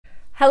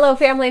Hello,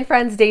 family and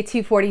friends. Day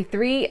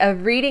 243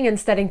 of reading and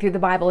studying through the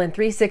Bible in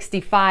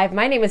 365.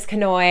 My name is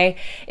Kanoe.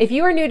 If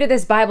you are new to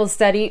this Bible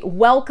study,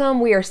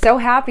 welcome. We are so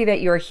happy that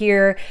you're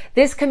here.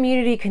 This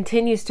community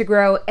continues to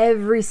grow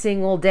every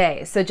single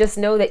day. So just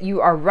know that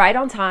you are right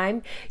on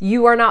time.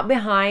 You are not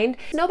behind.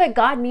 Know that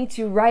God meets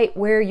you right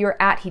where you're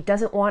at. He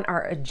doesn't want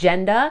our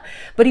agenda,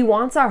 but He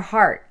wants our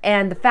heart.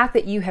 And the fact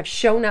that you have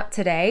shown up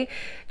today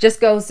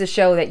just goes to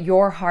show that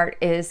your heart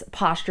is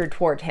postured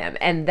toward Him,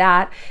 and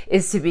that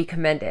is to be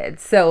commended.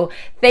 So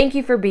thank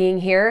you for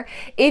being here.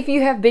 If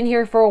you have been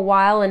here for a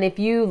while and if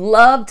you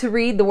love to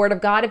read the Word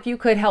of God, if you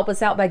could help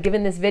us out by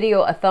giving this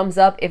video a thumbs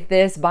up if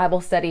this Bible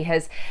study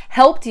has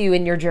helped you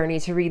in your journey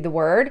to read the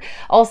Word.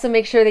 Also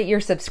make sure that you're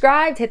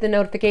subscribed, hit the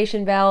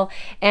notification bell,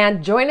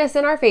 and join us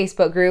in our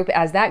Facebook group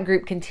as that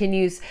group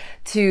continues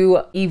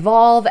to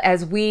evolve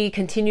as we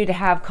continue to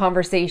have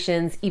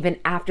conversations even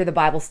after the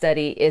Bible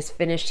study is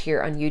finished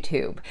here on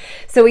YouTube.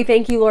 So we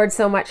thank you, Lord,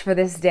 so much for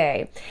this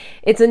day.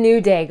 It's a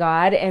new day,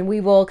 God, and we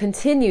will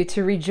continue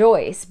to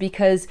rejoice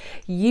because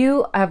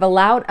you have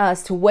allowed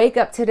us to wake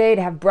up today,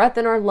 to have breath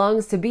in our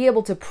lungs, to be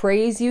able to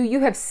praise you.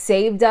 You have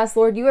saved us,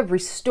 Lord. You have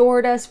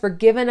restored us,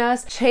 forgiven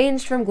us,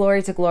 changed from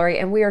glory to glory,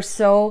 and we are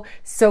so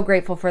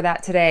grateful for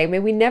that today. May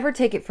we never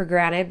take it for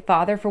granted,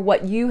 Father, for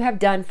what you have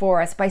done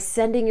for us by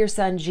sending your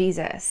Son,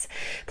 Jesus.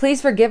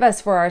 Please forgive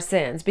us for our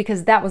sins,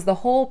 because that was the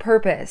whole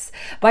purpose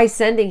by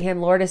sending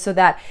Him, Lord, is so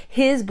that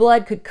His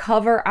blood could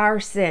cover our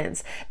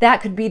sins.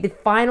 That could be the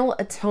final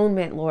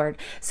atonement, Lord,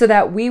 so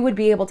that we would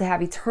be able to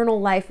have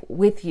eternal life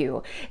with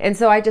you. And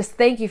so I just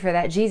thank you for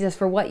that, Jesus,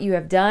 for what you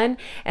have done.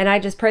 And I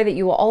just pray that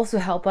you will also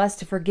help us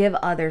to forgive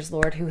others,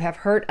 Lord, who have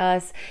hurt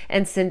us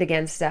and sinned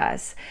against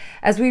us.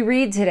 As we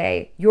read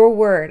today your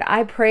word,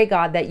 I pray,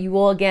 God, that you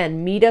will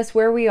again meet us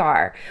where we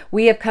are.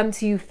 We have come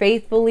to you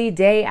faithfully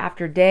day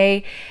after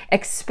day,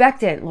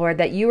 expectant, Lord,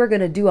 that you are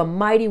going to do a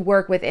mighty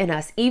work within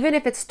us. Even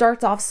if it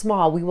starts off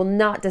small, we will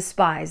not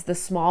despise the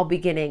small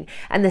beginning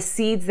and the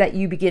seeds that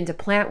you begin to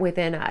plant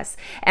within us.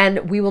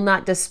 And we will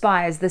not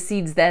despise the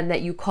seeds then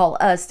that you call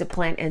us to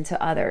plant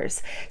into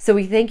others. So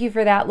we thank you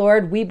for that,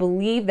 Lord. We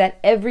believe that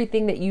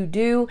everything that you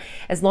do,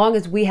 as long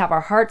as we have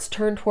our hearts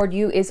turned toward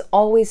you, is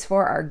always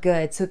for our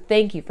good. So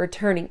thank you for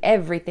turning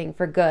everything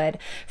for good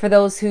for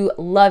those who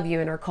love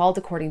you and are called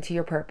according to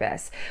your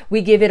purpose.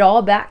 We give it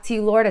all back to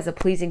you, Lord, as a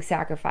pleasing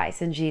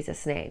sacrifice. In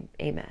Jesus' name,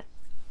 amen.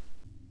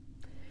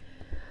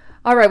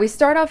 All right, we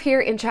start off here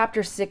in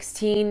chapter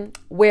 16,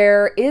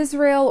 where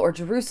Israel or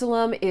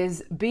Jerusalem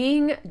is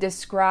being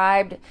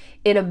described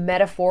in a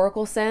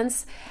metaphorical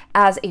sense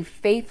as a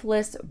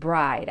faithless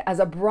bride, as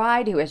a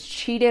bride who has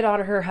cheated on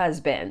her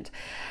husband.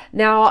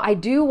 Now, I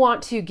do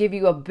want to give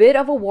you a bit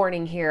of a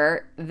warning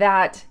here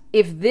that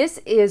if this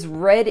is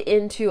read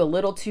into a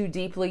little too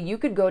deeply, you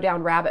could go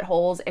down rabbit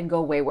holes and go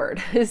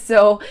wayward.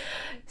 So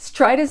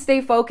try to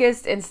stay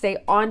focused and stay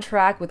on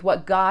track with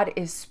what God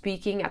is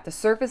speaking at the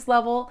surface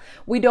level.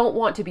 We don't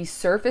want to be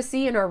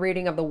surfacey in our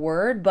reading of the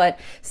word, but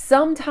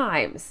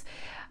sometimes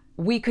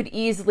we could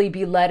easily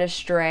be led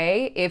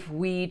astray if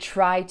we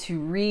try to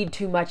read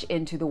too much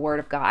into the Word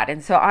of God.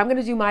 And so I'm going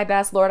to do my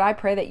best. Lord, I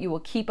pray that you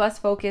will keep us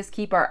focused,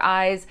 keep our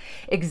eyes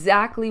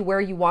exactly where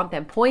you want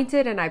them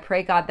pointed. And I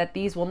pray, God, that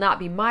these will not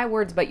be my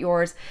words, but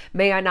yours.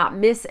 May I not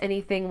miss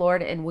anything,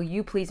 Lord. And will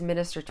you please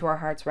minister to our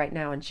hearts right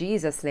now in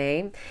Jesus'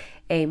 name?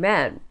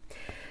 Amen.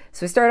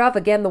 So we start off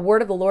again, the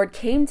word of the Lord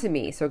came to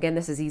me. So again,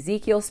 this is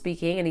Ezekiel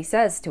speaking, and he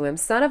says to him,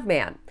 Son of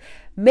man,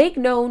 make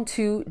known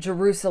to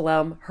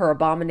Jerusalem her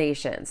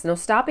abominations. Now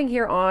stopping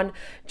here on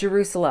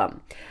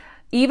Jerusalem,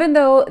 even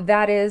though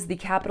that is the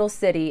capital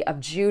city of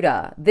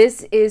Judah,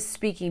 this is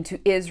speaking to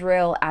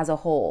Israel as a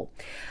whole.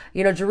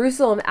 You know,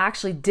 Jerusalem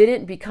actually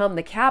didn't become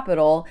the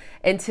capital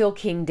until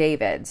King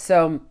David.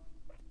 So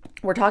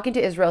we're talking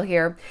to Israel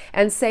here,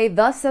 and say,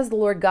 Thus says the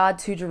Lord God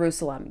to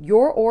Jerusalem,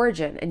 your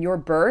origin and your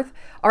birth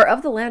are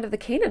of the land of the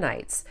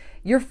Canaanites.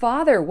 Your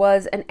father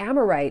was an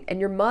Amorite and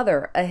your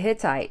mother a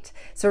Hittite.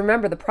 So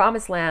remember, the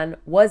promised land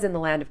was in the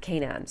land of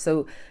Canaan.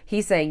 So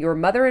he's saying your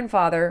mother and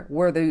father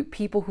were the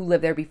people who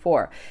lived there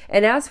before.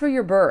 And as for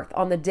your birth,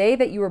 on the day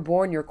that you were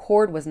born, your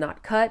cord was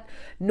not cut,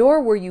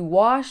 nor were you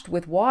washed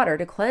with water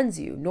to cleanse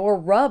you, nor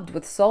rubbed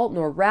with salt,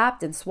 nor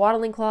wrapped in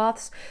swaddling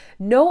cloths.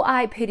 No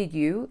eye pitied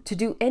you to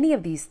do any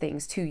of these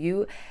things to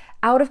you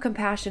out of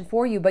compassion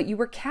for you, but you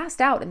were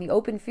cast out in the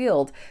open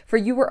field, for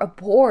you were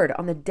abhorred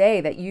on the day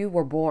that you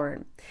were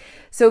born.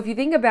 So if you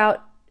think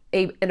about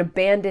an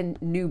abandoned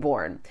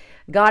newborn,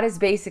 God is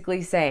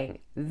basically saying,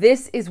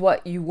 this is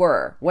what you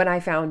were when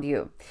I found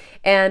you.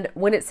 And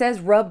when it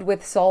says rubbed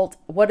with salt,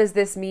 what does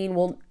this mean?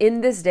 Well,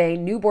 in this day,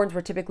 newborns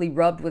were typically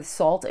rubbed with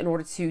salt in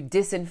order to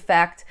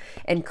disinfect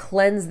and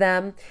cleanse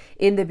them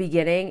in the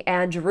beginning.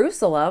 And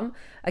Jerusalem,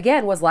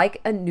 again, was like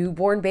a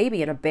newborn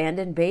baby, an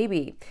abandoned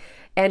baby.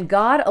 and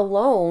God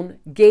alone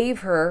gave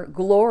her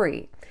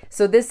glory.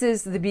 So this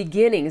is the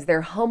beginnings,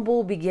 their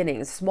humble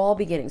beginnings, small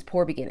beginnings,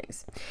 poor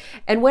beginnings.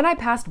 And when I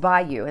passed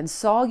by you and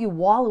saw you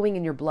wallowing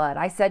in your blood,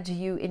 I said to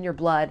you, in your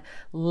blood,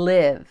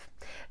 live.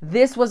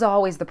 This was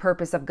always the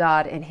purpose of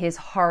God and his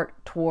heart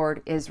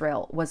toward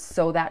Israel, was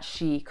so that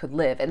she could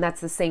live. And that's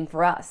the same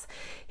for us.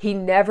 He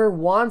never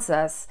wants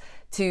us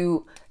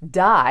to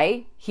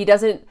die. He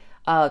doesn't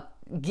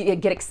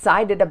get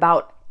excited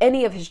about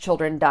any of his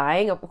children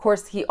dying. Of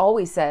course, he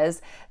always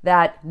says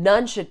that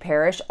none should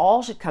perish,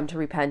 all should come to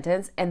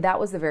repentance. And that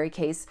was the very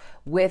case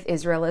with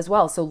Israel as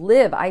well. So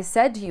live, I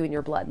said to you in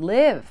your blood,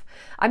 live.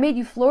 I made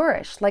you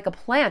flourish like a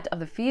plant of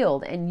the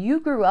field, and you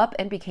grew up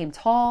and became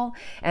tall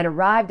and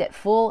arrived at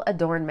full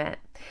adornment.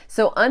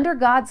 So under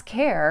God's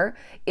care,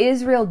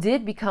 Israel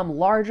did become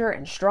larger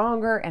and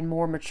stronger and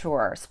more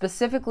mature,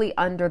 specifically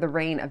under the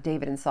reign of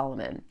David and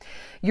Solomon.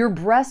 Your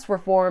breasts were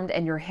formed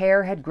and your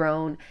hair had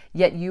grown,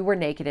 yet you were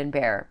naked and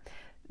bare.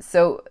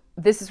 So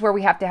this is where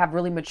we have to have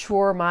really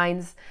mature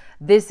minds.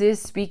 This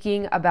is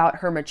speaking about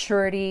her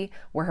maturity,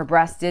 where her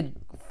breasts did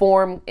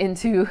form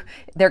into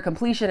their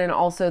completion, and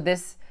also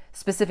this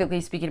specifically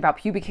speaking about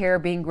pubic hair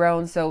being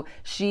grown. So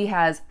she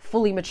has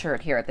fully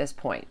matured here at this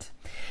point.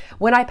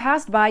 When I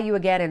passed by you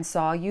again and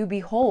saw you,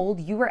 behold,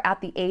 you were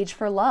at the age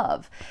for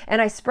love.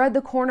 And I spread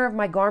the corner of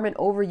my garment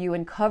over you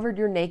and covered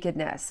your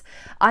nakedness.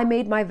 I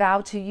made my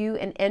vow to you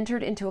and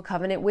entered into a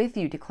covenant with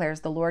you,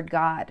 declares the Lord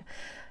God.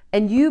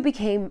 And you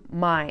became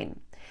mine.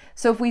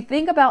 So if we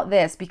think about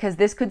this, because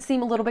this could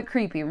seem a little bit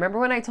creepy. Remember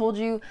when I told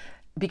you,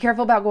 be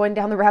careful about going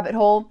down the rabbit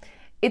hole?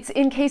 It's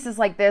in cases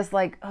like this,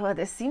 like, oh,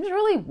 this seems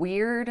really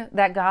weird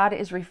that God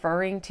is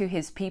referring to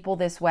his people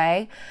this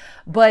way.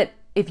 But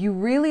if you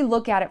really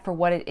look at it for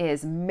what it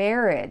is,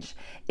 marriage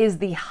is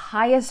the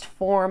highest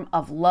form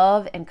of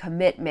love and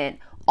commitment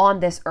on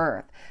this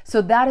earth.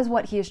 So that is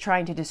what he is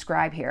trying to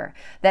describe here,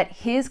 that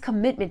his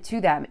commitment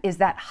to them is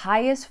that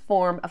highest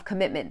form of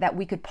commitment that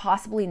we could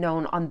possibly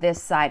know on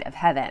this side of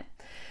heaven.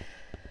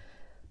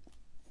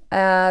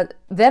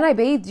 Then I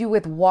bathed you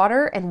with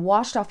water and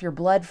washed off your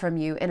blood from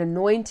you and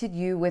anointed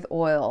you with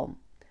oil.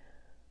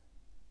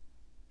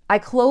 I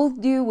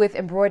clothed you with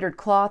embroidered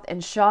cloth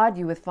and shod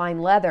you with fine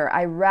leather.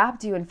 I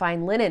wrapped you in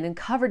fine linen and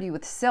covered you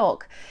with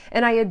silk.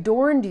 And I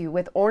adorned you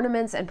with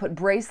ornaments and put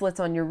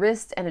bracelets on your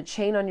wrists and a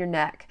chain on your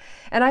neck.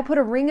 And I put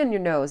a ring on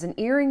your nose and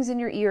earrings in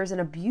your ears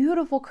and a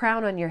beautiful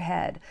crown on your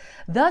head.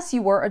 Thus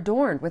you were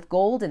adorned with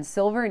gold and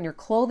silver, and your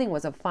clothing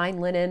was of fine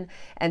linen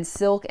and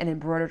silk and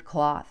embroidered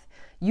cloth.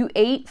 You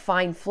ate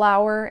fine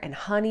flour and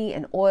honey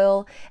and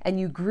oil, and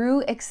you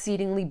grew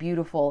exceedingly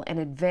beautiful and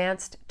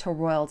advanced to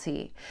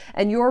royalty.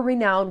 And your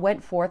renown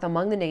went forth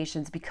among the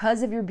nations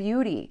because of your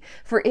beauty,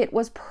 for it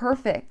was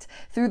perfect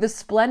through the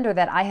splendor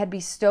that I had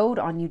bestowed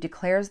on you,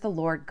 declares the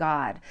Lord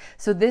God.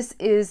 So this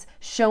is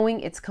showing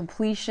its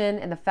completion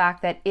and the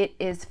fact that it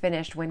is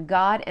finished. When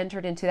God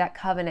entered into that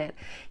covenant,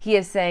 he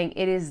is saying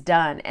it is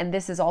done. And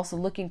this is also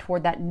looking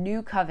toward that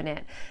new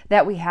covenant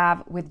that we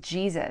have with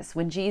Jesus.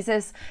 When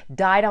Jesus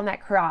died on that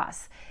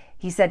cross,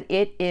 he said,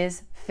 it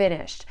is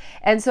finished.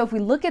 And so if we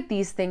look at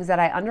these things that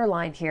I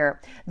underlined here,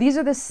 these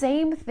are the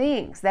same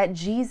things that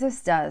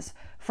Jesus does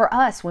for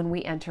us when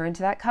we enter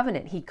into that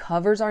covenant. He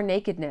covers our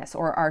nakedness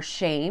or our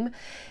shame.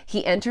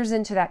 He enters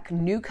into that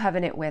new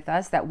covenant with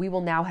us that we will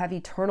now have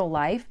eternal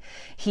life.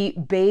 He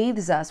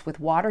bathes us with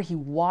water. He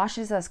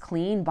washes us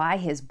clean by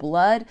his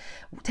blood,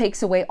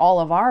 takes away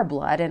all of our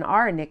blood and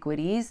our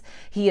iniquities.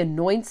 He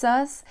anoints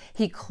us.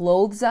 He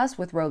clothes us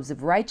with robes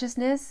of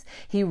righteousness.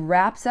 He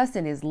wraps us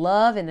in his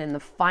love and in the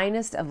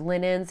finest of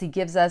linens. He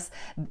gives us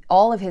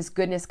all of his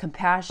goodness,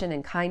 compassion,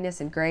 and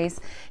kindness and grace.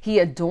 He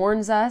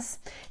adorns us.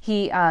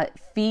 He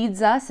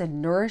feeds us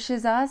and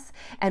nourishes us,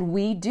 and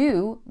we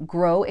do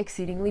grow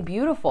exceedingly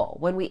beautiful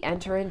when we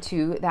enter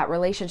into that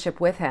relationship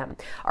with him.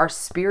 Our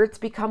spirits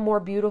become more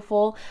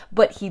beautiful,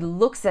 but he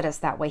looks at us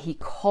that way. He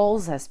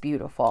calls us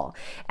beautiful,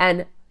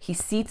 and he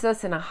seats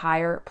us in a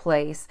higher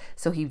place,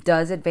 so he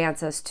does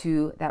advance us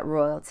to that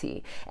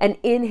royalty. And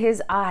in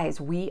his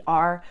eyes, we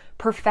are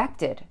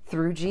perfected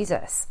through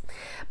Jesus.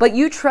 But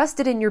you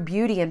trusted in your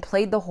beauty and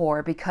played the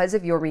whore because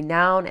of your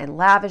renown and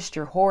lavished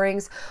your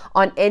whorings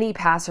on any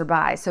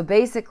passerby. So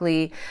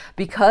basically,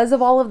 because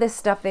of all of this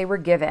stuff they were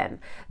given,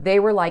 they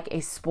were like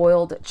a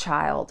spoiled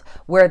child,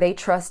 where they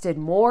trusted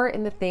more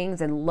in the things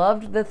and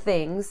loved the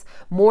things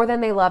more than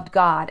they loved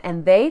God.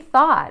 And they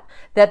thought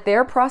that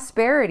their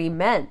prosperity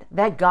meant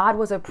that God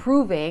was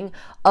approving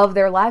of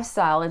their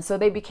lifestyle. And so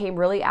they became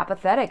really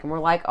apathetic and were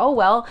like, oh,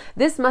 well,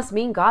 this must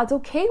mean God's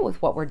okay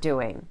with what we're doing.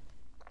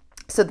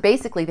 So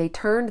basically, they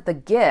turned the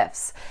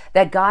gifts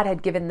that God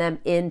had given them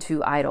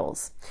into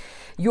idols.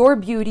 Your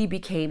beauty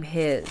became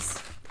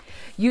his.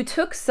 You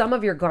took some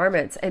of your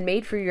garments and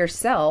made for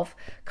yourself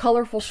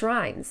colorful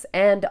shrines,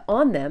 and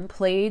on them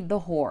played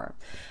the whore.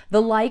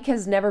 The like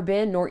has never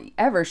been, nor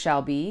ever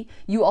shall be.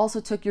 You also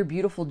took your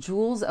beautiful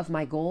jewels of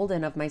my gold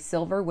and of my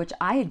silver, which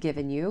I had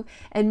given you,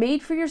 and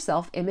made for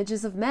yourself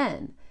images of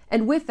men,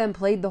 and with them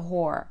played the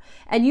whore.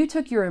 And you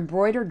took your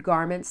embroidered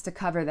garments to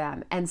cover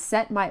them, and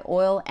set my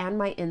oil and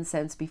my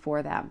incense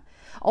before them.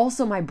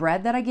 Also my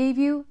bread that I gave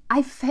you,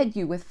 I fed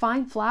you with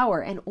fine flour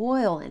and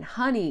oil and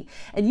honey,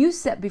 and you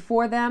set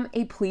before them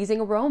a pleasing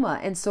aroma,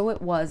 and so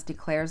it was,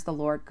 declares the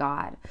Lord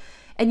God.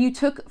 And you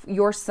took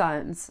your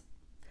sons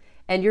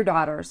and your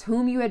daughters,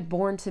 whom you had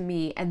borne to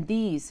me, and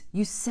these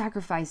you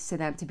sacrificed to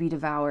them to be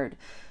devoured.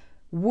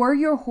 Were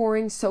your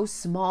whoring so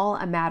small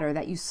a matter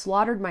that you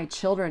slaughtered my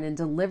children and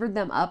delivered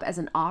them up as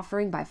an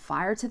offering by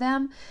fire to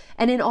them?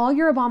 And in all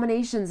your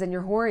abominations and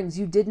your whorings,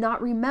 you did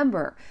not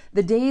remember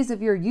the days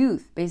of your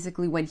youth,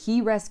 basically when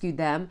he rescued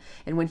them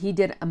and when he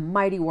did a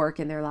mighty work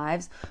in their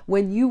lives,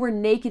 when you were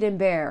naked and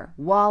bare,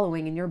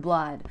 wallowing in your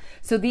blood.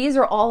 So these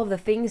are all of the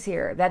things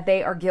here that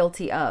they are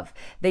guilty of.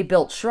 They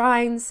built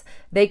shrines,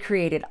 they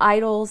created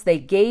idols, they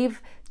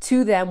gave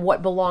to them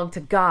what belonged to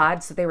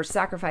God. So they were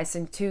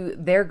sacrificing to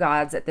their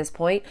gods at this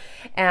point,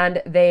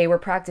 and they were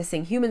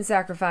practicing human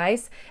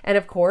sacrifice. And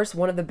of course,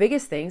 one of the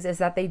biggest things is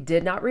that they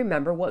did not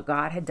remember what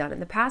God had done in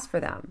the past for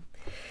them.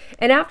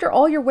 And after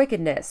all your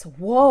wickedness,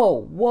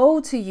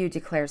 woe to you,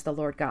 declares the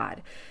Lord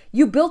God.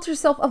 You built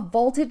yourself a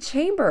vaulted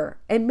chamber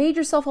and made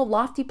yourself a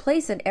lofty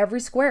place in every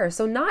square.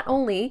 So not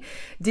only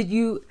did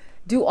you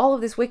do all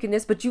of this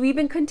wickedness, but you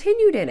even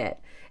continued in it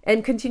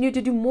and continued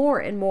to do more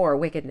and more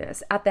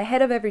wickedness. At the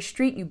head of every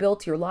street you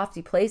built your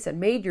lofty place and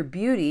made your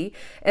beauty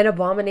an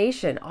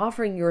abomination,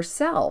 offering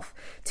yourself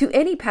to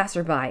any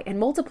passerby and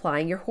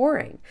multiplying your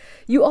whoring.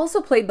 You also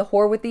played the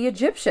whore with the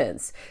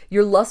Egyptians,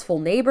 your lustful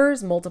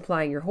neighbors,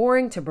 multiplying your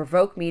whoring to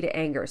provoke me to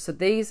anger. So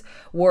this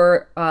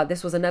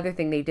was another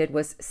thing they did,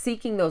 was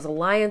seeking those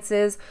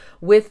alliances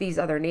with these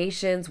other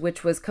nations,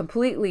 which was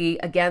completely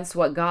against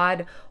what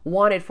God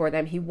wanted for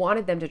them. He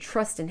wanted them to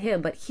trust in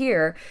him, but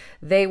here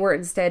they were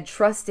instead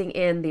trusting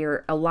in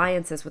their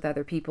alliances with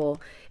other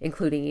people,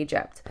 including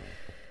Egypt.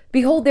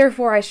 Behold,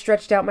 therefore, I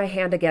stretched out my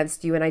hand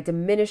against you, and I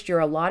diminished your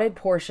allotted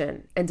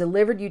portion, and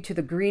delivered you to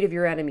the greed of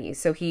your enemies.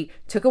 So he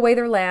took away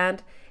their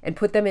land and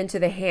put them into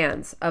the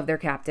hands of their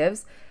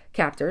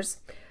captors,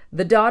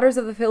 the daughters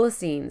of the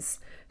Philistines,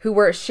 who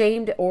were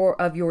ashamed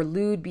of your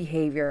lewd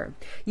behavior.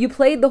 You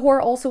played the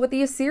whore also with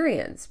the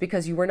Assyrians,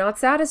 because you were not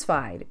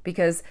satisfied,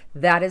 because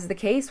that is the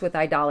case with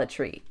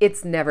idolatry.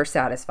 It's never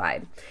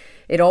satisfied.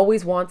 It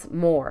always wants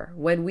more.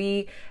 When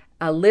we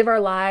live our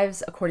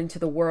lives according to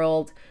the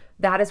world,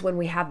 that is when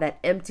we have that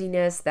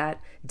emptiness, that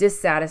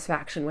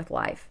dissatisfaction with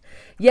life.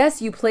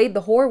 Yes, you played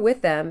the whore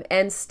with them,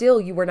 and still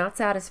you were not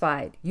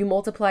satisfied. You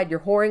multiplied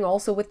your whoring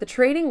also with the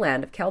trading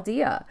land of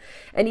Chaldea,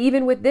 and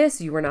even with this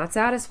you were not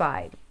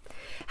satisfied.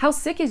 How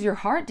sick is your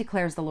heart,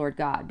 declares the Lord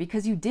God,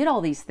 because you did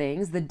all these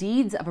things, the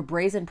deeds of a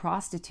brazen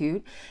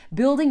prostitute,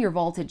 building your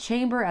vaulted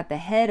chamber at the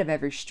head of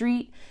every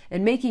street,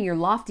 and making your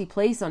lofty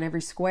place on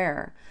every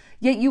square.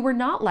 Yet you were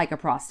not like a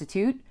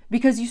prostitute,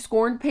 because you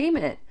scorned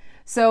payment.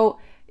 So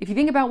if you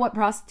think about what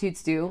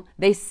prostitutes do,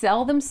 they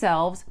sell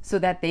themselves so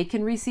that they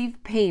can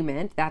receive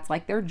payment. That's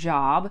like their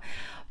job.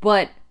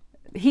 But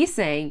he's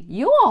saying,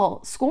 you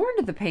all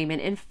scorned the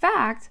payment. In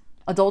fact,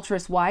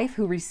 adulterous wife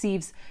who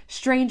receives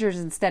strangers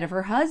instead of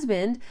her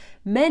husband.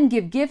 Men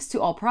give gifts to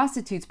all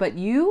prostitutes, but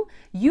you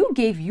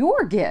gave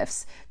your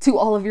gifts to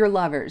all of your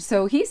lovers.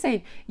 So he's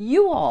saying,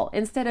 you all,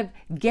 instead of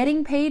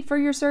getting paid for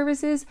your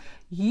services,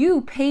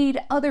 you paid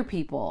other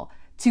people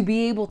to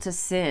be able to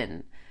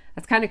sin.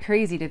 That's kind of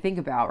crazy to think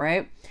about,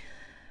 right?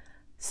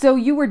 So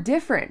you were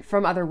different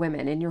from other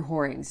women in your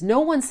whorings. No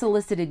one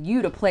solicited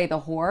you to play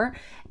the whore,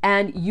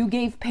 and you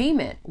gave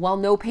payment while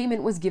no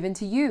payment was given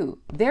to you.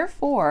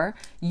 Therefore,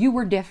 you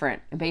were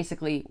different and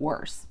basically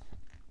worse.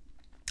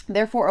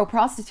 Therefore, O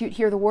prostitute,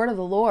 hear the word of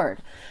the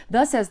Lord.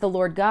 Thus says the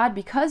Lord God,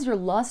 because your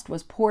lust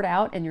was poured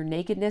out and your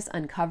nakedness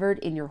uncovered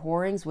in your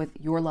whorings with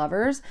your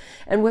lovers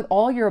and with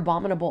all your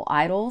abominable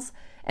idols,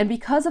 and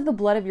because of the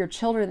blood of your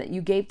children that you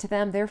gave to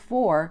them,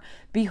 therefore,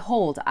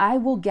 behold, I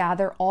will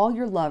gather all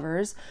your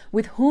lovers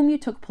with whom you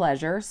took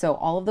pleasure, so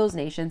all of those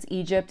nations,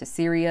 Egypt,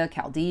 Assyria,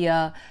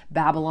 Chaldea,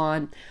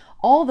 Babylon,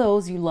 all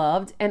those you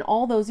loved and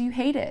all those you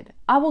hated.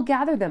 I will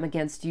gather them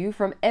against you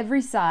from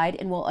every side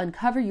and will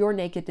uncover your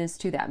nakedness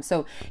to them.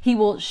 So he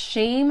will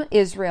shame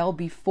Israel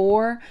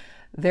before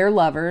their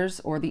lovers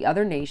or the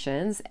other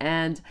nations,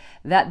 and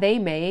that they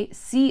may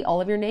see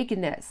all of your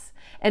nakedness.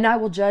 And I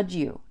will judge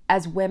you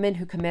as women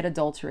who commit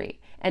adultery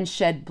and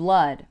shed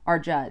blood are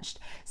judged.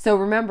 So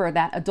remember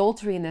that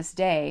adultery in this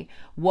day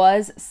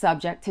was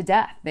subject to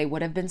death. They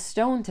would have been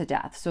stoned to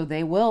death. So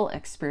they will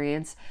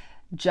experience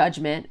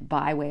judgment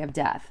by way of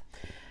death.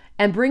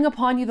 And bring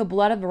upon you the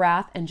blood of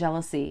wrath and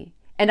jealousy.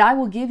 And I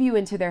will give you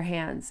into their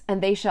hands, and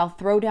they shall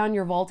throw down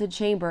your vaulted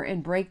chamber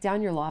and break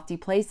down your lofty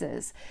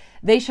places.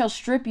 They shall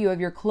strip you of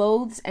your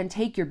clothes and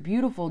take your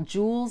beautiful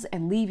jewels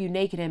and leave you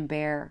naked and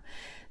bare.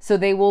 So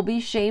they will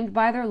be shamed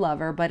by their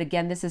lover. But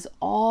again, this is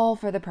all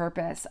for the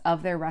purpose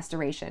of their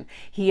restoration.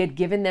 He had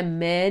given them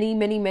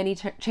many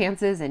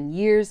chances and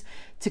years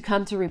to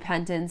come to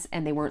repentance,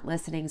 and they weren't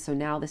listening. So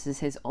now this is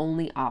his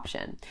only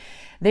option.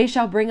 They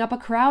shall bring up a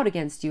crowd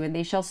against you, and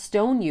they shall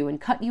stone you and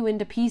cut you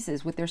into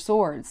pieces with their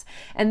swords.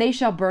 And they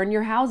shall burn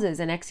your houses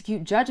and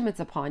execute judgments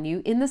upon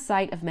you in the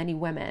sight of many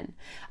women.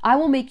 I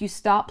will make you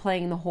stop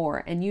playing the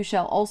whore, and you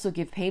shall also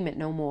give payment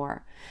no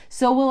more.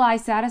 So will I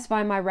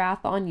satisfy my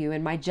wrath on you,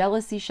 and my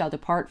jealousy shall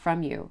depart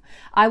from you.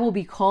 I will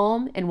be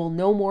calm and will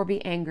no more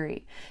be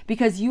angry,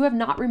 because you have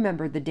not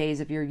remembered the days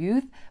of your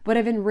youth, but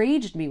have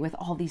enraged me with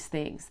all these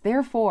things.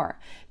 Therefore,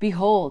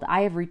 behold,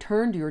 I have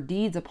returned your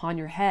deeds upon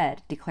your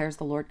head, declares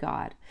the Lord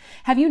God.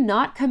 Have you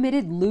not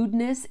committed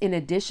lewdness in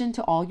addition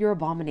to all your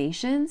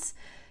abominations?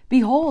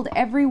 Behold,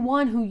 every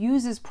one who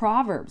uses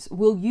proverbs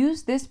will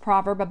use this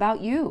proverb about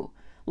you.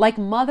 Like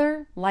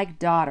mother, like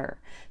daughter.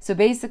 So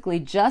basically,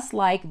 just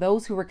like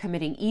those who were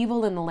committing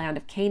evil in the land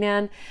of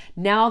Canaan,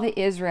 now the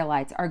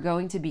Israelites are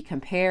going to be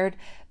compared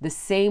the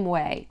same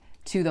way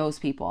to those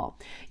people.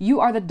 You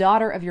are the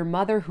daughter of your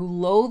mother who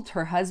loathed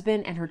her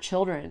husband and her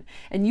children,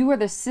 and you are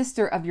the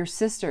sister of your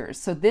sisters.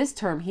 So this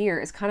term here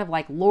is kind of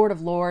like Lord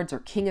of Lords or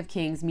King of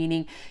Kings,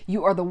 meaning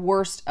you are the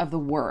worst of the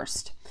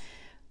worst.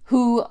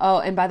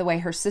 And by the way,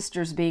 her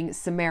sisters being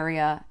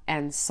Samaria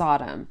and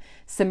Sodom.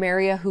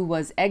 Samaria, who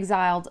was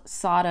exiled,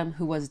 Sodom,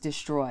 who was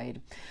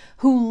destroyed,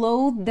 who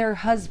loathed their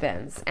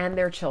husbands and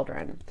their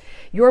children.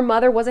 Your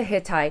mother was a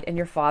Hittite and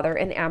your father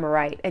an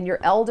Amorite, and your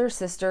elder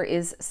sister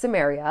is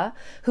Samaria,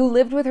 who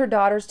lived with her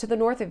daughters to the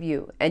north of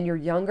you, and your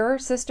younger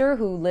sister,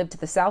 who lived to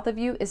the south of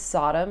you, is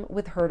Sodom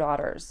with her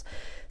daughters.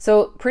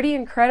 So pretty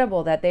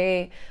incredible that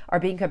they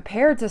are being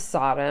compared to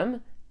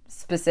Sodom,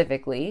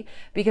 specifically,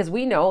 because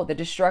we know the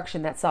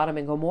destruction that Sodom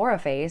and Gomorrah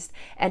faced,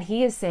 and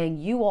he is saying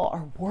you all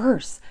are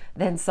worse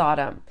than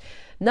Sodom.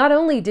 Not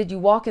only did you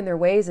walk in their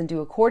ways and do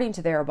according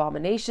to their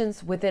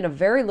abominations, within a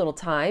very little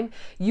time,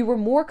 you were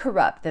more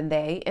corrupt than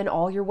they in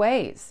all your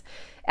ways.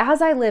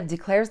 As I live,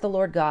 declares the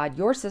Lord God,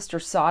 your sister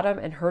Sodom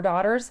and her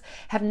daughters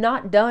have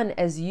not done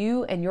as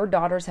you and your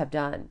daughters have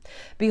done.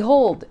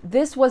 Behold,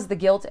 this was the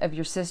guilt of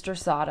your sister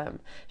Sodom.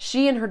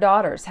 She and her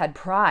daughters had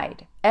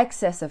pride,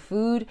 excess of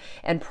food,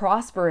 and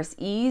prosperous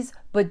ease,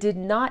 but did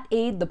not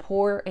aid the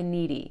poor and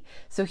needy.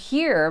 So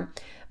here,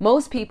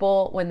 most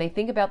people, when they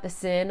think about the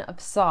sin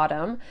of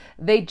Sodom,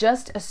 they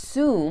just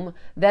assume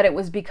that it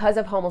was because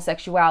of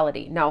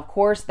homosexuality. Now, of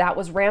course, that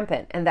was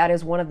rampant, and that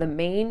is one of the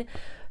main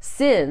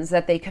sins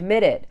that they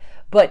committed.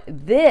 But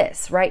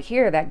this right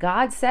here that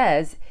God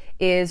says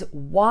is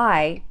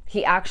why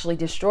he actually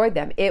destroyed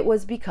them. It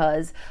was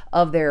because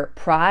of their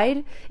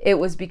pride. It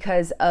was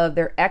because of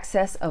their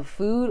excess of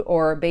food,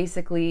 or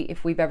basically,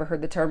 if we've ever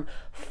heard the term,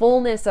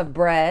 fullness of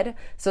bread.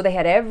 So they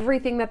had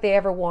everything that they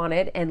ever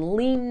wanted, and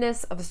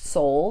leanness of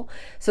soul.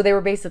 So they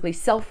were basically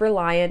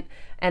self-reliant,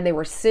 and they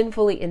were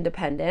sinfully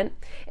independent.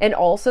 And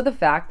also the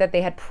fact that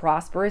they had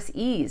prosperous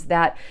ease,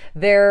 that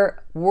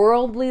their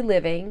worldly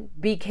living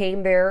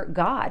became their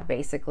God,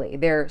 basically.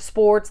 Their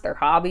sports, their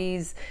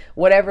hobbies,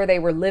 whatever they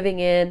were living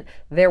in,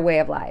 their way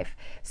of life.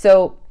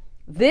 So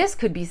this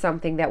could be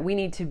something that we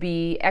need to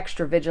be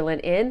extra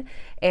vigilant in,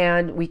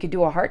 and we could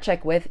do a heart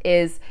check with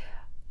is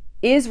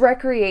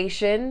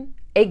recreation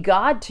a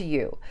God to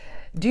you?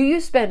 Do you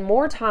spend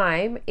more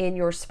time in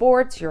your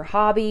sports, your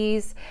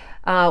hobbies,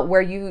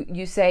 where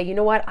you say, you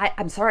know what,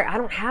 I'm sorry, I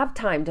don't have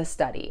time to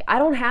study. I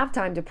don't have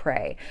time to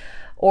pray.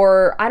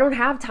 Or I don't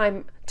have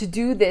time to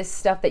do this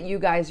stuff that you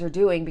guys are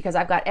doing because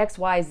I've got X,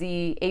 Y,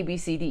 Z, A, B,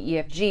 C, D, E,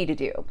 F, G to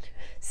do.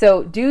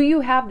 So do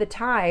you have the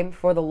time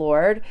for the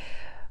Lord?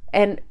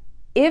 And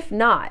if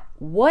not,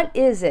 what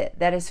is it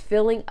that is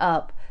filling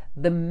up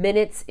the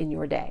minutes in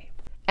your day?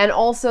 And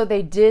also,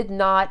 they did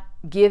not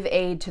give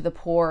aid to the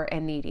poor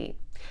and needy.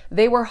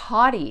 They were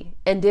haughty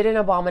and did an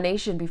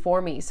abomination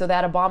before me. So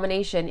that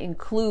abomination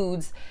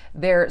includes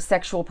their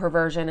sexual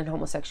perversion and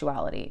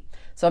homosexuality.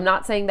 So I'm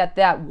not saying that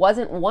that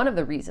wasn't one of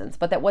the reasons,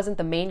 but that wasn't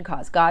the main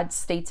cause. God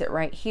states it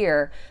right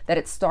here that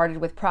it started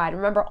with pride.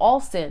 Remember, all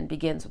sin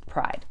begins with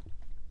pride.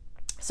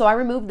 So I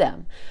removed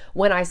them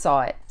when I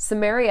saw it.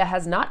 Samaria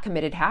has not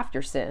committed half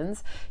your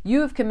sins.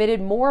 You have committed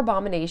more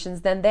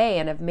abominations than they,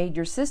 and have made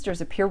your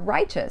sisters appear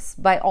righteous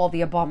by all the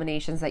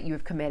abominations that you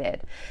have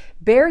committed.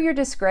 Bear your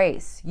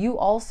disgrace, you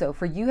also,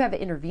 for you have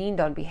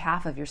intervened on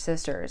behalf of your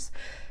sisters.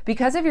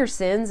 Because of your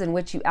sins in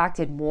which you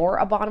acted more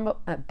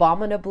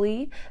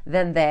abominably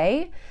than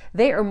they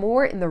are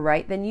more in the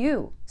right than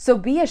you. So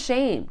be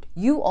ashamed,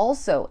 you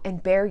also,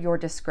 and bear your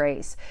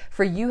disgrace,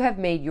 for you have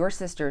made your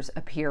sisters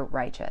appear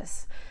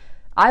righteous.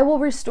 I will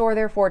restore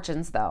their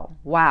fortunes, though.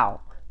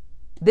 Wow.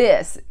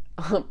 This,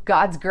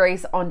 God's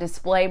grace on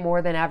display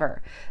more than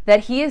ever.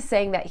 That he is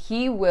saying that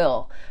he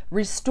will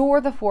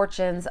restore the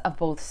fortunes of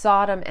both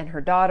Sodom and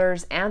her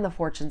daughters and the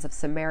fortunes of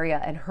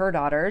Samaria and her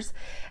daughters.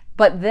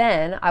 But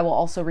then I will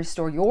also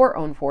restore your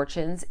own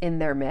fortunes in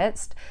their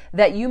midst,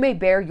 that you may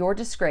bear your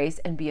disgrace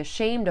and be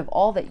ashamed of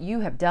all that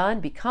you have done,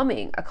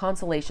 becoming a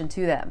consolation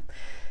to them.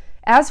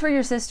 As for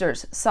your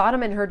sisters,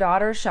 Sodom and her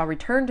daughters shall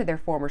return to their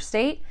former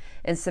state,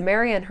 and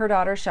Samaria and her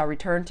daughters shall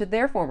return to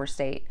their former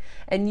state,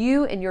 and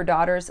you and your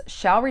daughters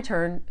shall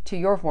return to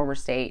your former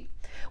state.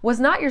 Was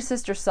not your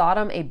sister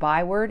Sodom a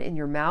byword in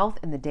your mouth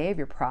in the day of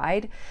your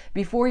pride,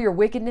 before your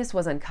wickedness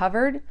was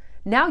uncovered?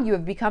 Now you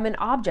have become an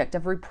object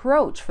of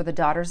reproach for the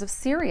daughters of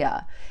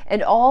Syria,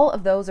 and all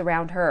of those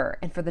around her,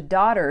 and for the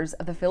daughters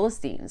of the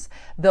Philistines,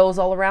 those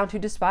all around who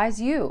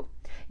despise you.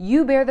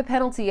 You bear the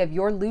penalty of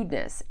your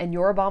lewdness and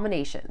your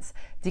abominations,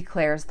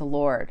 declares the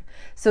Lord.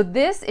 So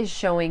this is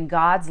showing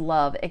God's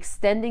love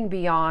extending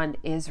beyond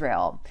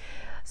Israel.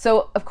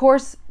 So, of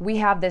course, we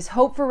have this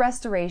hope for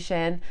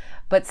restoration,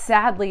 but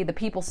sadly, the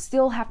people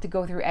still have to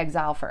go through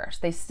exile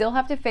first. They still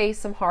have to face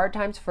some hard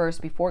times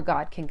first before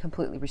God can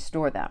completely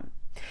restore them.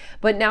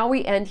 But now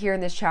we end here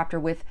in this chapter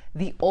with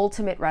the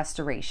ultimate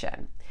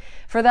restoration.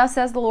 For thus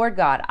says the Lord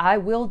God, I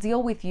will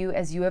deal with you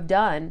as you have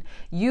done,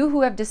 you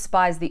who have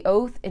despised the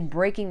oath in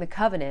breaking the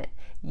covenant,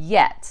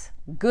 yet,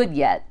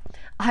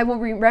 I will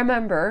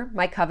remember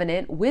my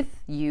covenant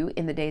with you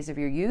in the days of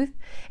your youth,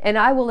 and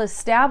I will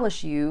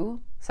establish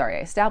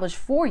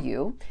for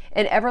you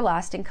an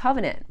everlasting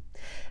covenant.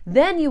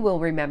 Then you will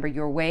remember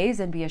your ways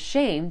and be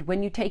ashamed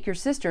when you take your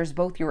sisters,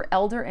 both your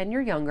elder and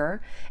your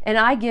younger, and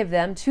I give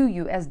them to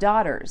you as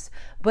daughters,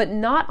 but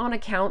not on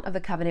account of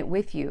the covenant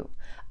with you.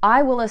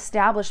 I will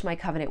establish my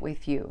covenant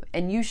with you,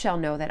 and you shall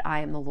know that I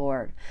am the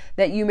Lord,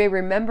 that you may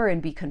remember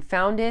and be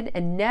confounded,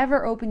 and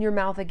never open your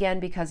mouth again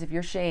because of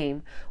your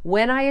shame,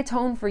 when I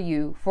atone for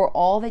you for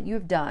all that you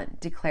have done,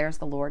 declares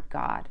the Lord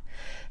God.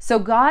 So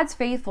God's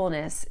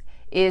faithfulness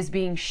is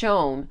being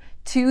shown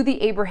to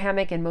the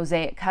Abrahamic and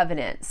Mosaic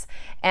covenants,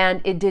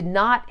 and it did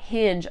not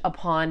hinge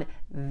upon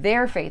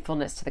their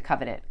faithfulness to the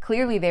covenant.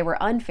 Clearly, they were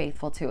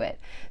unfaithful to it.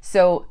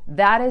 So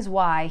that is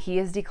why he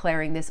is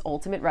declaring this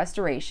ultimate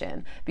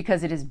restoration,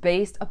 because it is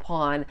based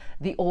upon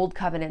the old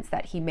covenants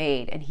that he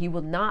made, and he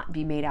will not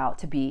be made out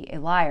to be a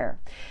liar.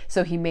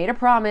 So he made a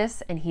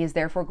promise, and he is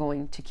therefore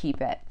going to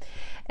keep it.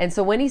 And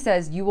so when he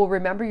says, you will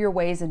remember your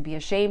ways and be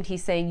ashamed,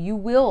 he's saying you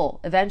will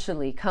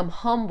eventually come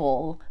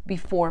humble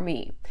before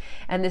me.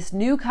 And this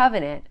new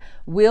covenant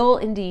will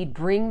indeed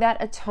bring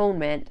that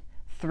atonement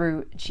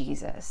through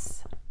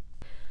Jesus.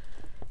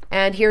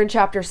 And here in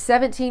chapter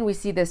 17, we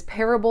see this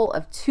parable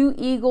of 2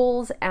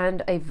 eagles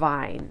and a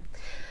vine.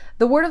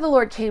 The word of the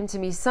Lord came to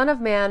me, Son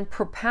of man,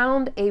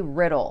 propound a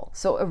riddle.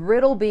 So a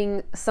riddle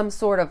being some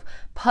sort of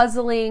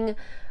puzzling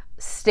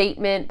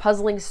statement,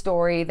 puzzling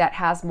story that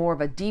has more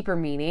of a deeper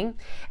meaning,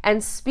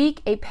 and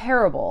speak a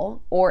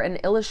parable or an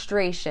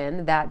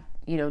illustration that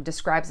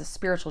describes a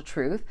spiritual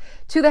truth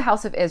to the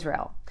house of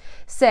Israel.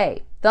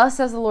 Say, thus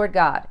says the Lord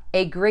God,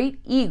 a great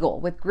eagle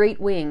with great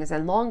wings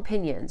and long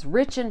pinions,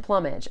 rich in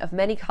plumage of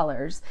many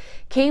colors,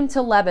 came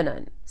to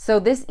Lebanon. So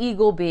this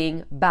eagle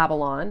being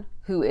Babylon,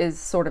 who is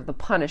sort of the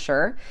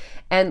punisher,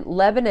 and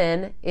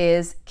Lebanon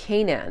is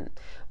Canaan,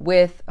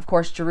 with, of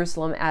course,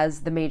 Jerusalem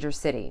as the major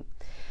city.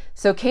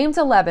 So came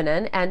to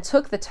Lebanon and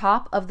took the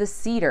top of the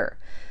cedar.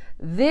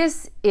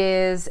 This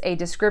is a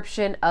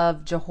description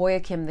of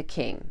Jehoiakim the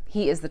king.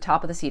 He is the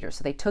top of the cedar.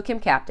 So they took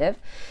him captive.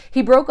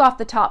 He broke off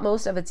the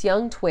topmost of its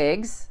young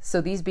twigs, so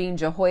these being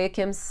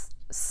Jehoiakim's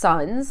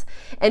sons,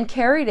 and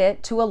carried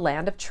it to a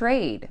land of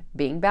trade,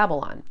 being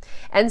Babylon,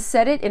 and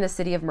set it in a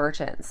city of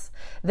merchants.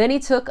 Then he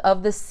took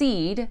of the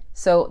seed,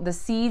 so the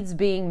seeds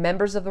being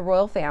members of the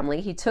royal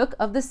family, he took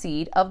of the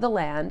seed of the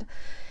land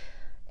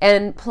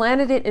and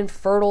planted it in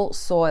fertile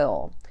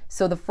soil.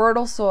 So the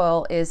fertile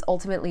soil is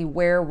ultimately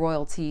where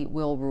royalty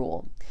will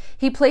rule.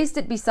 He placed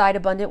it beside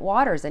abundant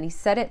waters, and he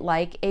set it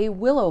like a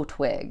willow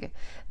twig.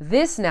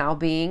 This now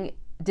being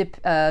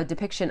a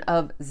depiction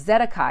of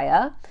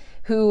Zedekiah,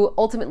 who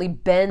ultimately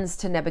bends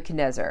to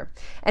Nebuchadnezzar.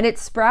 And it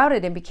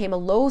sprouted and became a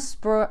low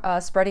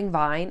spreading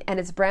vine, and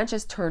its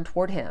branches turned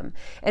toward him,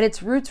 and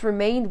its roots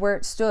remained where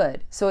it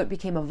stood. So it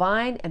became a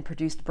vine and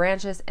produced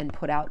branches and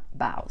put out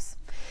boughs.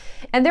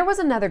 And there was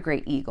another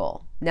great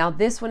eagle. Now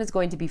this one is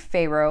going to be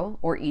Pharaoh,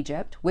 or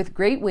Egypt, with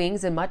great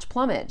wings and much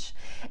plumage.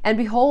 And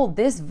behold,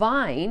 this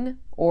vine,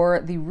 or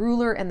the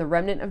ruler and the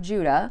remnant of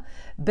Judah,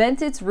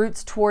 bent its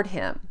roots toward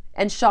him,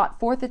 and shot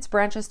forth its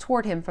branches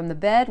toward him from the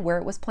bed where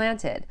it was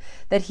planted,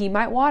 that he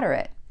might water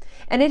it.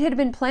 And it had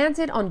been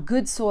planted on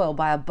good soil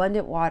by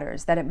abundant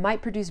waters, that it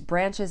might produce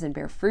branches and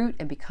bear fruit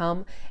and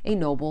become a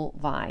noble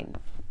vine.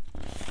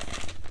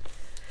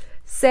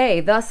 Say,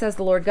 thus says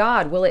the Lord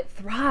God, will it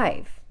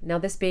thrive? Now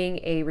this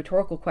being a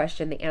rhetorical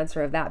question, the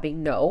answer of that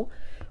being no.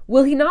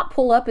 Will he not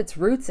pull up its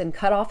roots and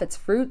cut off its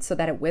fruit so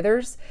that it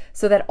withers,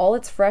 so that all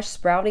its fresh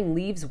sprouting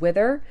leaves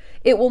wither?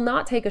 It will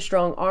not take a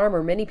strong arm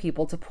or many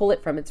people to pull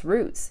it from its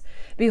roots.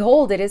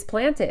 Behold, it is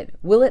planted.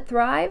 Will it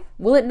thrive?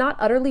 Will it not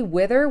utterly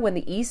wither when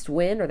the east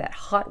wind or that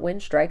hot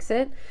wind strikes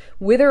it?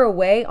 Wither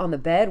away on the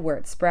bed where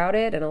it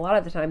sprouted? And a lot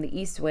of the time the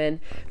east wind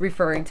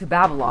referring to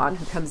Babylon,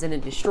 who comes in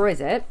and destroys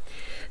it.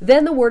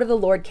 Then the word of the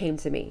Lord came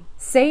to me.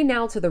 Say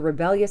now to the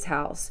rebellious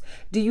house,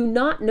 do you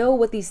not know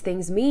what these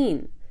things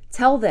mean?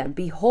 Tell them,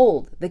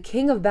 behold, the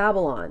king of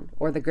Babylon,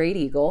 or the great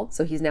eagle.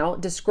 So he's now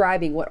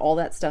describing what all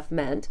that stuff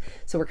meant.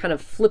 So we're kind of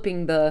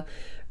flipping the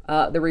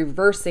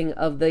reversing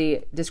of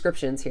the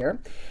descriptions here.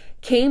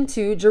 Came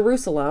to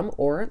Jerusalem,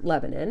 or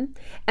Lebanon,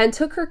 and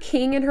took her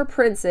king and her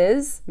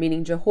princes,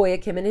 meaning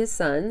Jehoiakim and his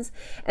sons,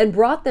 and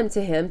brought them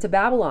to him to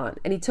Babylon.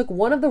 And he took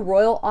one of the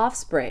royal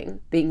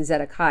offspring, being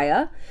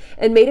Zedekiah,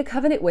 and made a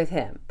covenant with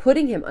him,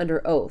 putting him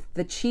under oath,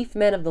 the chief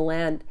men of the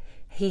land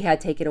he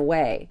had taken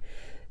away.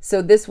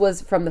 So this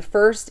was from the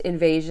first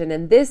invasion,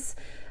 and this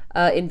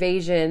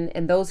invasion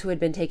and those who had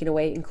been taken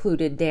away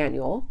included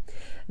Daniel,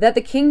 that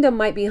the kingdom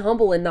might be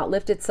humble and not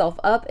lift itself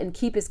up, and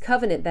keep his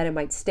covenant that it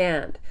might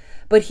stand.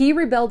 But he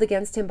rebelled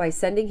against him by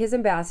sending his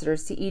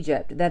ambassadors to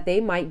Egypt, that they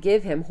might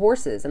give him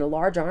horses and a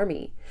large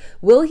army.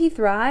 Will he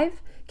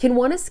thrive? Can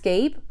one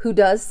escape who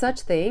does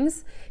such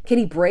things? Can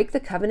he break the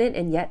covenant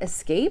and yet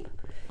escape?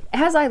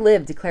 As I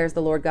live, declares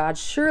the Lord God,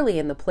 surely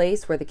in the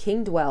place where the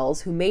king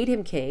dwells, who made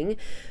him king,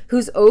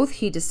 whose oath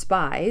he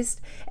despised,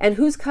 and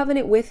whose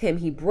covenant with him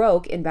he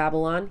broke in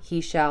Babylon,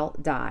 he shall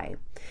die.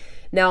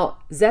 Now,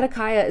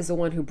 Zedekiah is the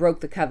one who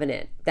broke the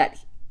covenant that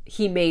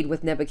he made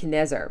with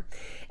Nebuchadnezzar.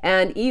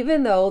 And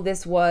even though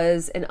this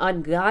was an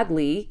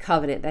ungodly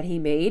covenant that he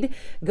made,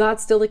 God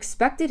still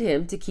expected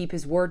him to keep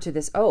his word to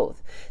this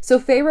oath. So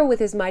Pharaoh with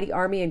his mighty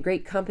army and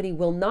great company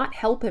will not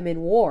help him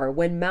in war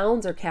when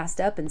mounds are cast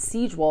up and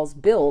siege walls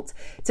built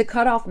to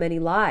cut off many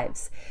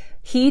lives.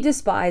 He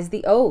despised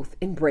the oath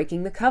in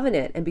breaking the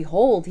covenant, and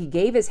behold, he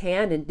gave his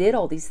hand and did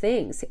all these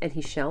things, and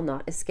he shall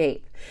not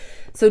escape.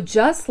 So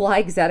just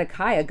like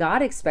Zedekiah,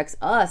 God expects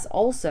us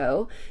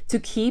also to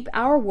keep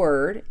our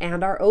word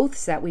and our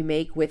oaths that we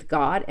make with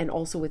God and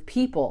also with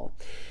people.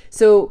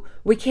 So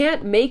we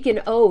can't make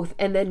an oath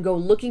and then go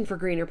looking for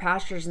greener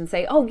pastures and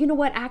say, oh, you know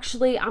what,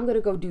 actually, I'm going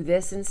to go do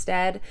this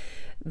instead.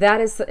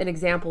 That is an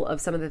example of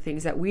some of the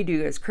things that we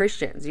do as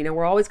Christians. You know,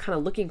 we're always kind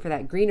of looking for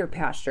that greener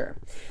pasture.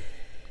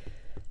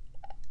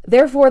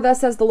 Therefore,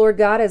 thus says the Lord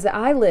God, as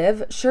I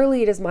live,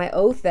 surely it is my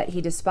oath that he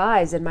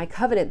despised and my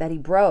covenant that he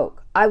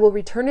broke. I will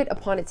return it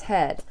upon its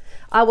head.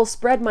 I will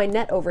spread my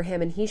net over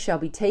him, and he shall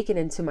be taken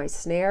into my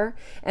snare.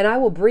 And I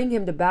will bring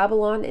him to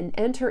Babylon and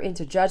enter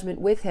into judgment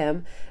with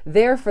him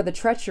there for the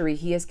treachery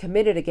he has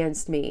committed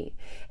against me.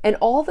 And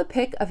all the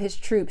pick of his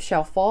troops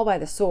shall fall by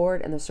the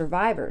sword, and the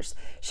survivors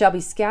shall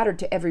be scattered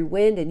to every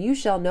wind, and you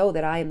shall know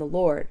that I am the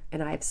Lord,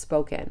 and I have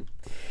spoken.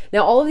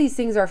 Now, all of these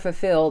things are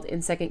fulfilled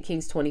in 2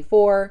 Kings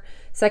 24,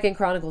 2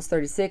 Chronicles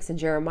 36, and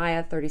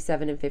Jeremiah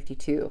 37 and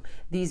 52.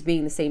 These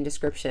being the same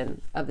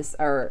description of this,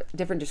 or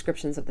different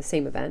descriptions of the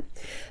same event.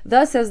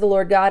 Thus says the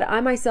Lord God, I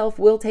myself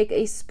will take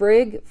a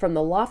sprig from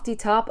the lofty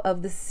top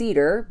of the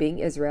cedar, being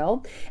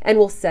Israel, and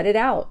will set it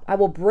out. I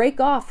will break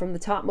off from the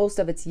topmost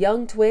of its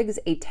young twigs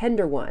a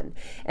tender one,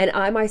 and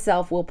I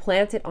myself will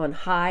plant it on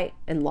high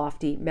and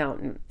lofty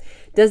mountain.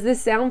 Does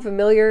this sound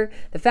familiar?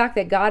 The fact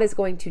that God is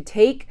going to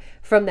take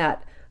from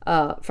that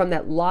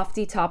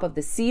lofty top of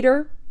the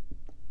cedar,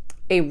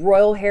 a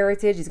royal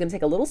heritage. He's going to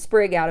take a little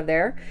sprig out of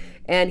there,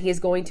 and he is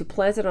going to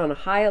plant it on a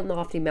high and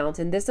lofty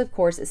mountain. This, of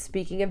course, is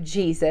speaking of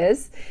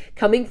Jesus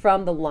coming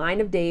from the line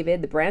of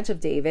David, the branch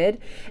of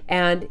David,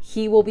 and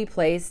he will be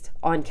placed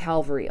on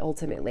Calvary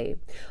ultimately.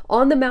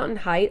 On the mountain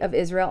height of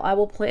Israel, I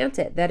will plant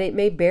it, that it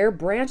may bear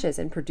branches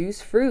and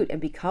produce fruit and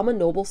become a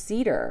noble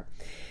cedar.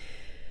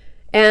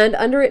 And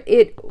under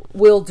it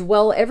will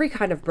dwell every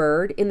kind of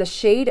bird. In the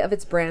shade of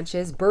its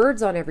branches,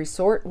 birds on every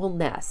sort will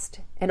nest.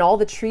 And all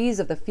the trees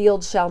of the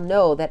field shall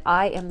know that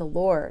I am the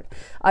Lord.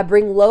 I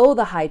bring low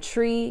the high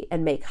tree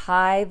and make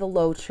high the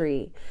low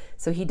tree.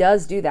 So he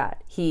does do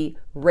that. He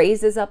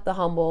raises up the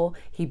humble.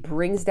 He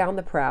brings down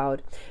the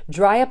proud.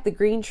 Dry up the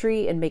green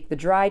tree and make the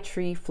dry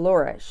tree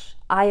flourish.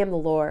 I am the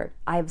Lord.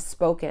 I have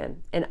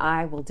spoken, and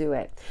I will do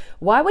it.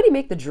 Why would he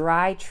make the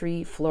dry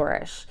tree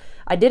flourish?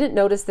 I didn't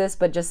notice this,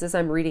 but just as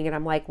I'm reading it,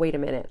 I'm like, wait a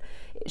minute.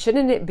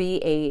 Shouldn't it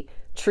be a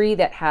tree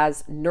that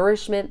has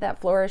nourishment that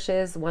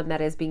flourishes, one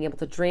that is being able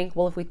to drink?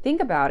 Well, if we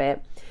think about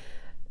it,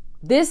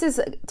 this is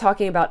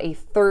talking about a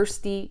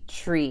thirsty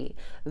tree.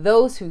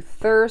 Those who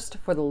thirst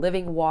for the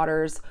living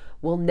waters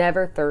will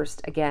never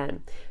thirst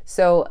again.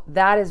 So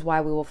that is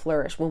why we will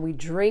flourish. When we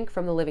drink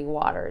from the living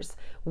waters,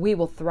 we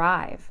will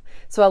thrive.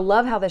 So I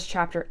love how this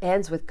chapter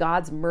ends with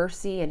God's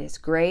mercy and his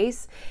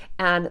grace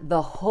and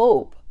the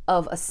hope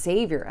of a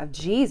Savior, of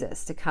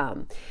Jesus to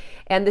come.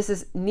 And this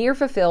is near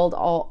fulfilled,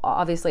 all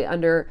obviously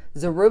under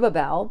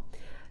Zerubbabel,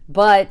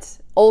 but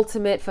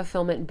ultimate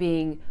fulfillment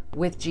being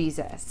with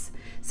Jesus.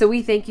 So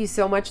we thank you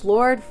so much,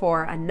 Lord,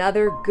 for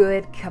another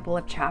good couple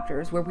of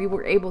chapters where we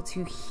were able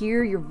to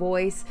hear your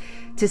voice,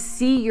 to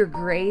see your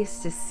grace,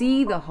 to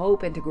see the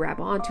hope, and to grab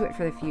onto it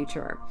for the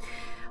future.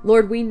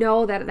 Lord, we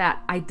know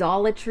that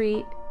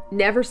idolatry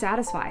never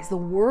satisfies. The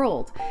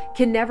world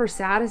can never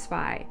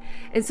satisfy.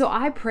 And so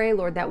I pray,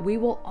 Lord, that we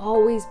will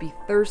always be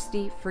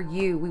thirsty for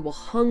you. We will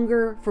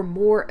hunger for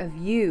more of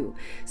you,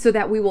 so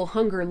that we will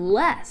hunger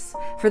less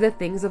for the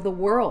things of the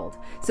world,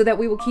 so that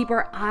we will keep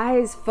our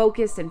eyes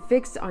focused and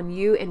fixed on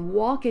you and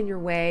walk in your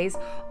ways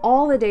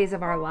all the days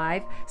of our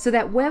life, so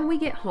that when we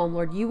get home,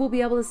 Lord, you will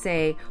be able to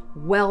say,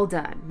 well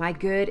done, my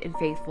good and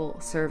faithful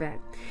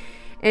servant.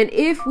 And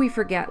if we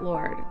forget,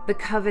 Lord, the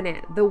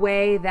covenant, the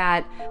way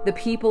that the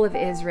people of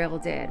Israel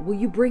did, will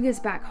you bring us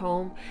back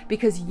home?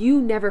 Because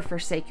you never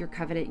forsake your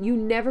covenant. You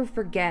never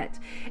forget.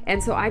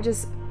 And so I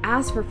just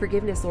ask for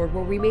forgiveness, Lord,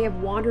 where we may have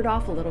wandered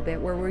off a little bit,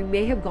 where we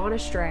may have gone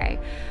astray.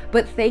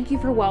 But thank you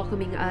for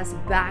welcoming us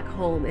back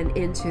home and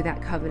into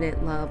that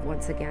covenant love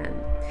once again.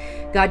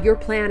 God, your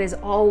plan has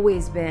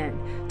always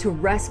been to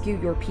rescue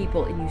your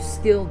people, and you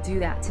still do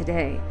that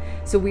today.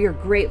 So we are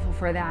grateful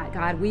for that,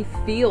 God. We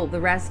feel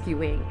the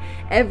rescuing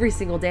every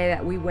single day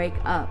that we wake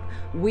up.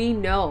 We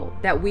know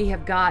that we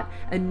have got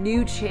a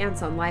new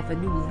chance on life, a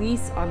new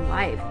lease on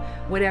life,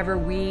 whenever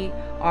we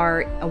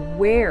are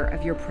aware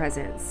of your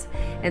presence.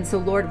 And so,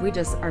 Lord, we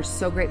just are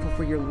so grateful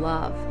for your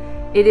love.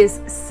 It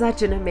is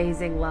such an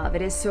amazing love.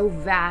 It is so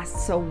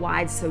vast, so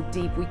wide, so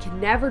deep. We can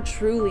never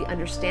truly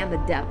understand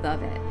the depth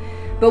of it.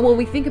 But when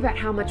we think about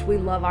how much we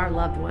love our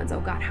loved ones,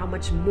 oh God, how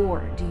much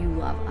more do you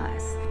love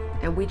us?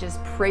 And we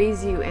just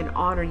praise you and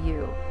honor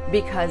you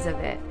because of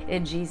it.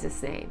 In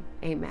Jesus' name,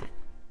 amen.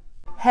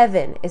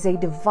 Heaven is a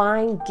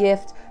divine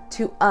gift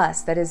to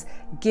us that is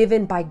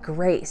given by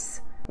grace.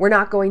 We're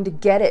not going to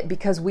get it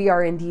because we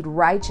are indeed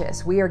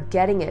righteous. We are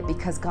getting it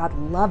because God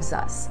loves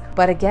us.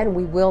 But again,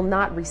 we will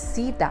not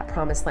receive that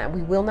promised land.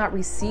 We will not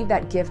receive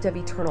that gift of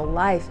eternal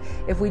life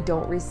if we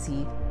don't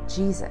receive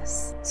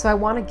Jesus. So I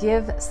want to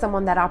give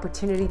someone that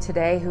opportunity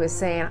today who is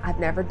saying, I've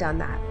never done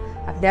that.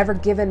 I've never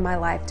given my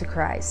life to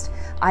Christ.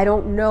 I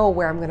don't know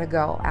where I'm going to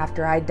go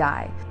after I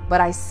die, but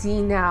I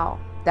see now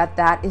that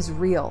that is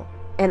real,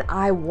 and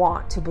I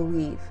want to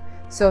believe.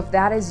 So if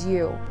that is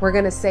you, we're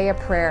going to say a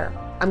prayer.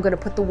 I'm going to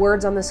put the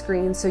words on the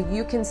screen so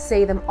you can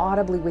say them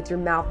audibly with your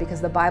mouth,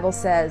 because the Bible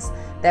says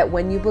that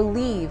when you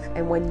believe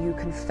and when you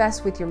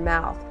confess with your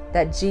mouth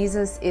that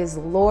Jesus is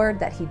Lord,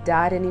 that he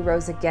died and he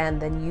rose again,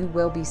 then you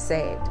will be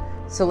saved.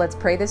 So let's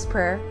pray this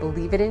prayer,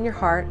 believe it in your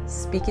heart,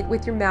 speak it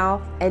with your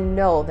mouth, and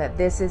know that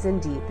this is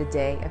indeed the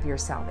day of your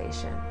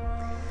salvation.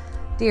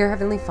 Dear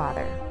Heavenly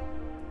Father,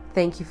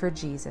 thank you for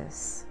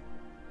Jesus.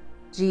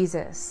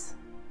 Jesus,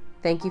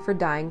 thank you for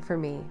dying for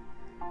me.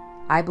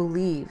 I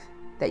believe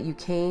that you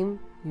came,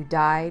 you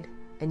died,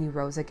 and you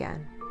rose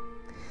again.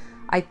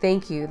 I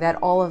thank you that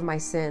all of my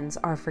sins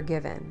are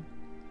forgiven.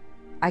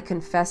 I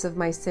confess of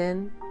my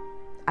sin,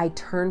 I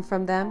turn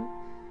from them,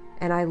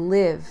 and I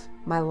live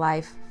my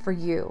life for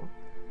you.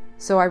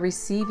 So I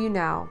receive you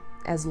now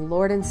as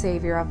Lord and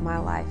Savior of my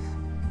life.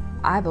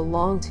 I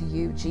belong to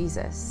you,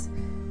 Jesus.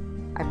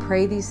 I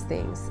pray these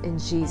things in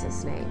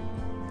Jesus' name.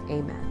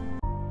 Amen.